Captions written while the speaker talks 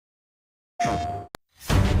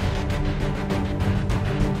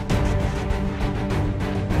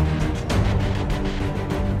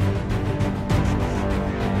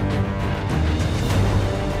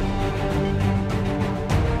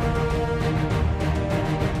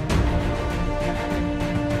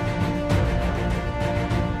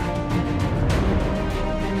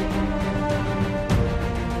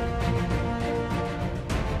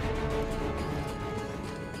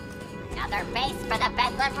Base for the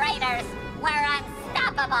Bedlam Raiders! We're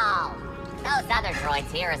unstoppable! Those other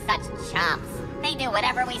droids here are such chumps. They do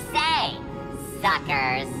whatever we say.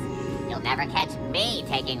 Suckers. You'll never catch me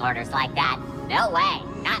taking orders like that. No way.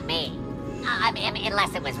 Not me.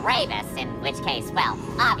 Unless it was Ravis, in which case, well,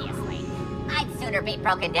 obviously. I'd sooner be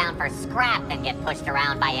broken down for scrap than get pushed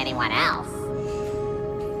around by anyone else.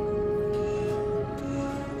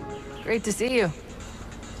 Great to see you.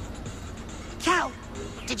 Cal,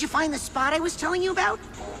 did you find the spot I was telling you about?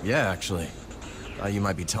 Yeah, actually. Thought you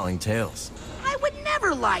might be telling tales. I would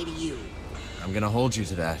never lie to you. I'm gonna hold you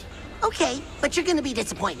to that. Okay, but you're gonna be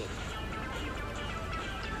disappointed.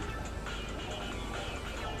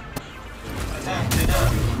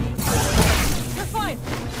 You're fine!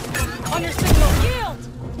 On your signal, yield!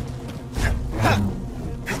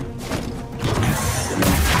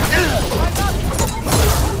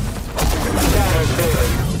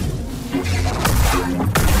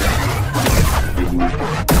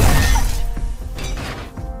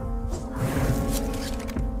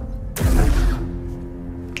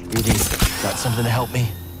 Edie, got something to help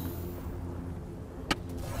me?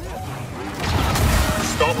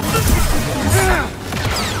 Stop this!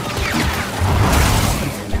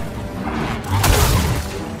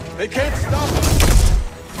 They can't stop us!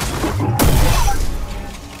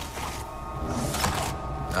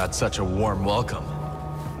 Not such a warm welcome.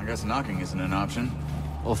 I guess knocking isn't an option.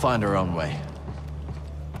 We'll find our own way.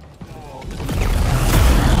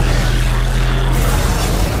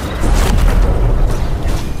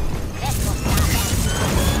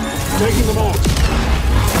 Taking them out!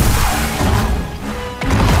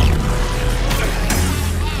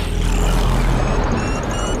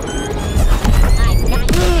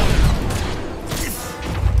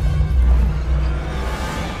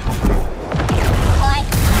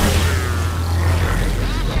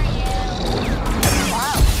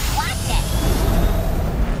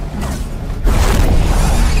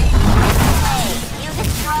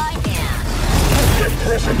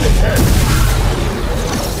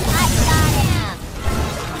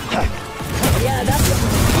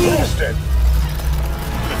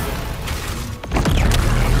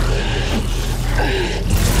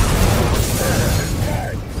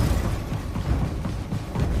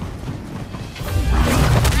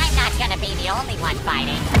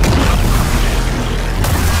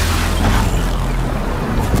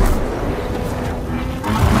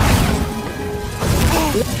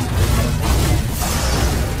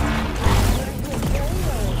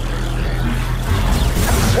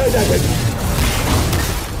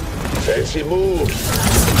 Fancy moves.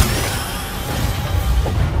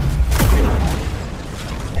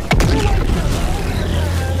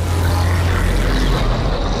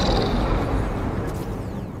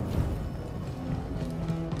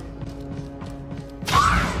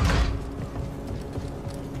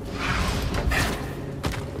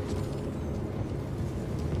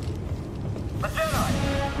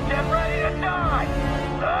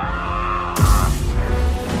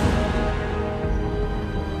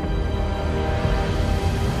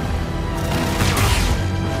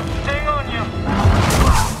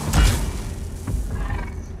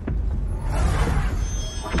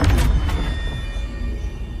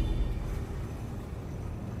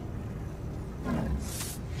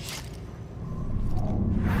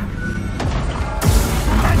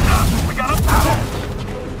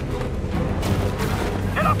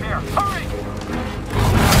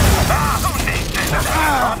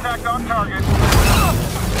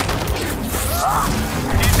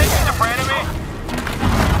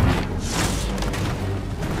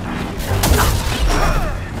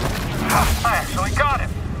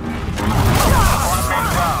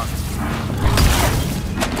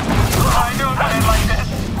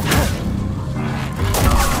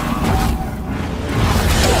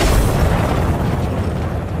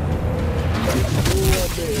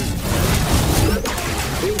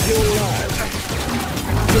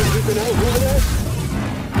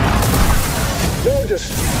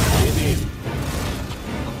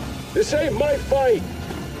 This ain't my fight!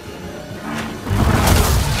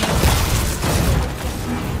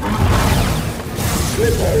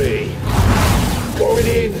 Slippery! Going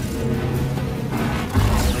in!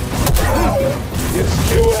 You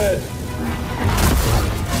steward!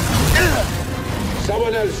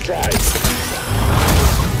 Someone else try.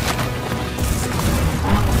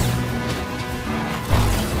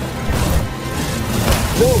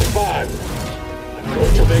 No fun. I'm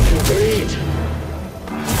going to make you bleed.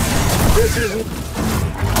 This isn't...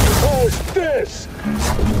 How's this?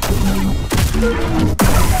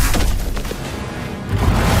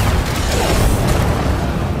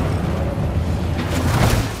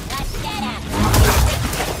 Let's get him!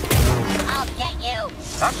 I'll get you!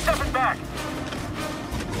 I'm stepping back.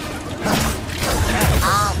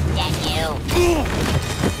 I'll get you!